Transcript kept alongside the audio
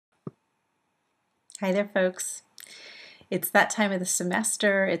Hi there, folks. It's that time of the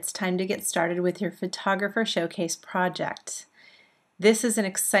semester. It's time to get started with your Photographer Showcase project. This is an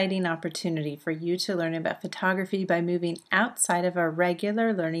exciting opportunity for you to learn about photography by moving outside of our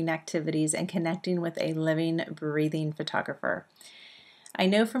regular learning activities and connecting with a living, breathing photographer. I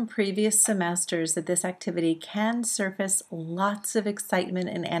know from previous semesters that this activity can surface lots of excitement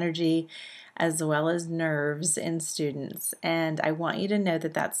and energy as well as nerves in students, and I want you to know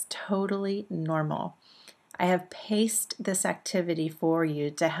that that's totally normal. I have paced this activity for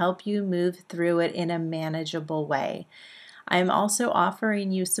you to help you move through it in a manageable way. I am also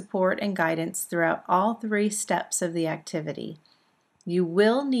offering you support and guidance throughout all 3 steps of the activity. You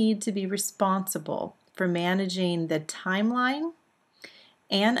will need to be responsible for managing the timeline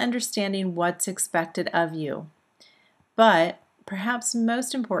and understanding what's expected of you. But perhaps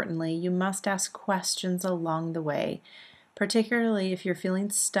most importantly, you must ask questions along the way, particularly if you're feeling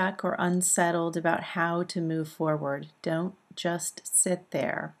stuck or unsettled about how to move forward. Don't just sit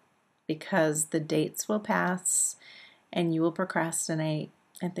there, because the dates will pass and you will procrastinate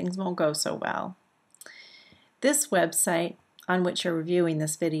and things won't go so well. This website on which you're reviewing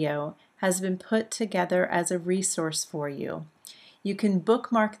this video has been put together as a resource for you. You can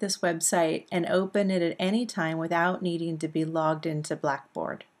bookmark this website and open it at any time without needing to be logged into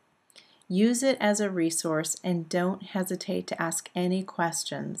Blackboard. Use it as a resource and don't hesitate to ask any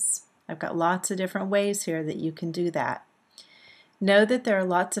questions. I've got lots of different ways here that you can do that. Know that there are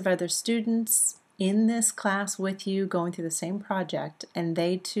lots of other students in this class with you going through the same project, and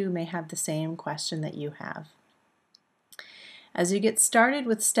they too may have the same question that you have. As you get started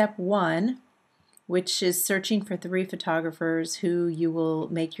with step 1, which is searching for 3 photographers who you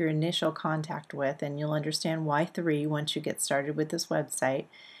will make your initial contact with, and you'll understand why 3 once you get started with this website,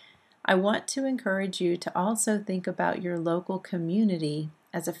 I want to encourage you to also think about your local community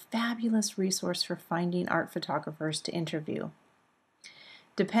as a fabulous resource for finding art photographers to interview.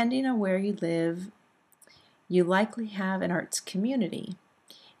 Depending on where you live, you likely have an arts community.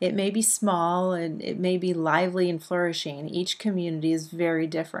 It may be small and it may be lively and flourishing. Each community is very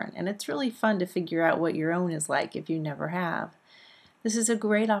different, and it's really fun to figure out what your own is like if you never have. This is a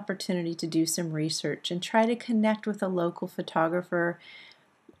great opportunity to do some research and try to connect with a local photographer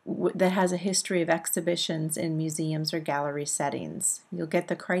that has a history of exhibitions in museums or gallery settings. You'll get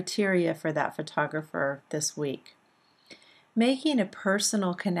the criteria for that photographer this week. Making a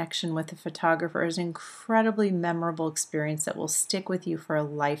personal connection with a photographer is an incredibly memorable experience that will stick with you for a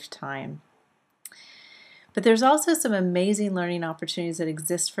lifetime. But there's also some amazing learning opportunities that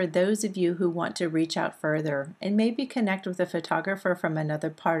exist for those of you who want to reach out further and maybe connect with a photographer from another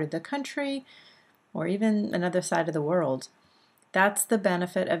part of the country or even another side of the world. That's the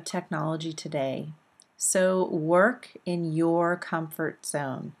benefit of technology today. So work in your comfort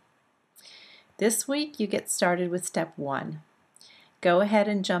zone. This week you get started with step 1. Go ahead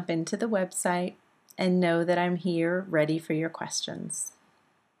and jump into the website and know that I'm here ready for your questions.